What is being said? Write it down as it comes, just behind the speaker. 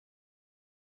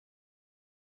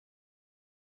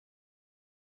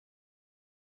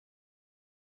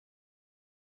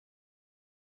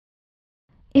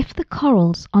If the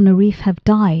corals on a reef have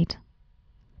died,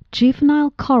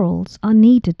 juvenile corals are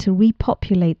needed to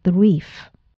repopulate the reef.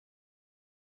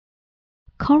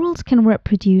 Corals can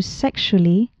reproduce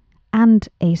sexually and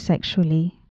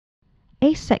asexually.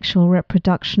 Asexual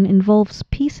reproduction involves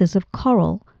pieces of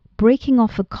coral breaking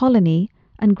off a colony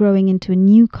and growing into a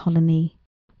new colony.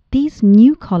 These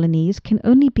new colonies can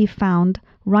only be found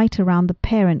right around the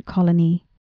parent colony.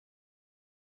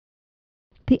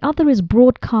 The other is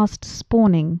broadcast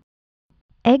spawning.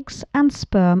 Eggs and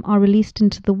sperm are released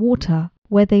into the water,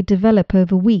 where they develop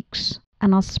over weeks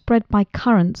and are spread by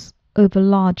currents over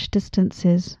large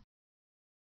distances.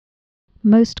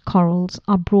 Most corals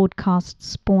are broadcast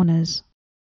spawners.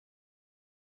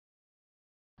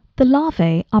 The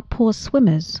larvae are poor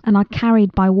swimmers and are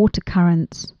carried by water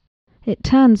currents. It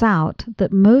turns out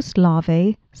that most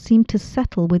larvae seem to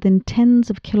settle within tens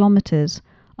of kilometers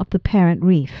of the parent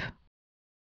reef.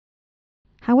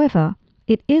 However,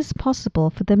 it is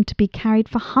possible for them to be carried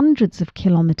for hundreds of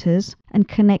kilometers and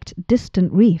connect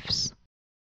distant reefs.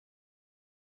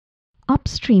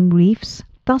 Upstream reefs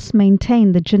thus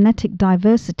maintain the genetic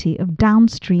diversity of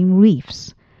downstream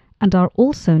reefs and are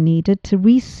also needed to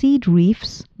reseed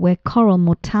reefs where coral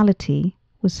mortality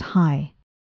was high.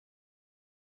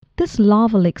 This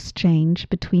larval exchange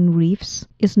between reefs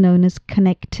is known as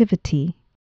connectivity.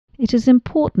 It is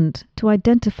important to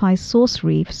identify source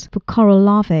reefs for coral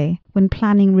larvae when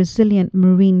planning resilient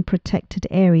marine protected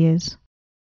areas.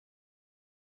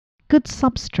 Good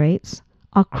substrates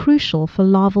are crucial for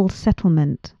larval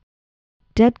settlement.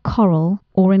 Dead coral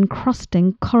or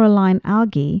encrusting coralline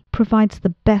algae provides the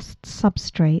best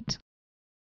substrate.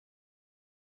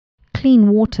 Clean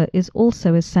water is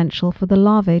also essential for the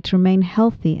larvae to remain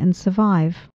healthy and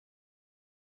survive.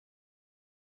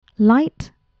 Light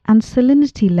and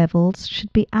salinity levels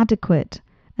should be adequate,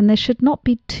 and there should not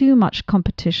be too much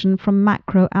competition from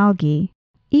macroalgae.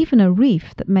 Even a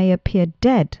reef that may appear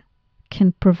dead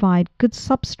can provide good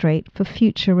substrate for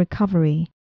future recovery.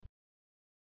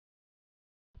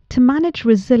 To manage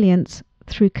resilience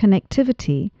through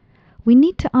connectivity, we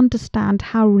need to understand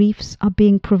how reefs are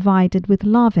being provided with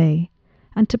larvae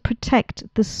and to protect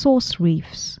the source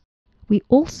reefs. We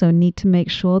also need to make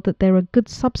sure that there are good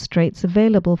substrates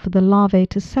available for the larvae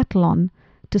to settle on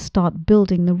to start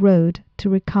building the road to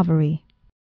recovery.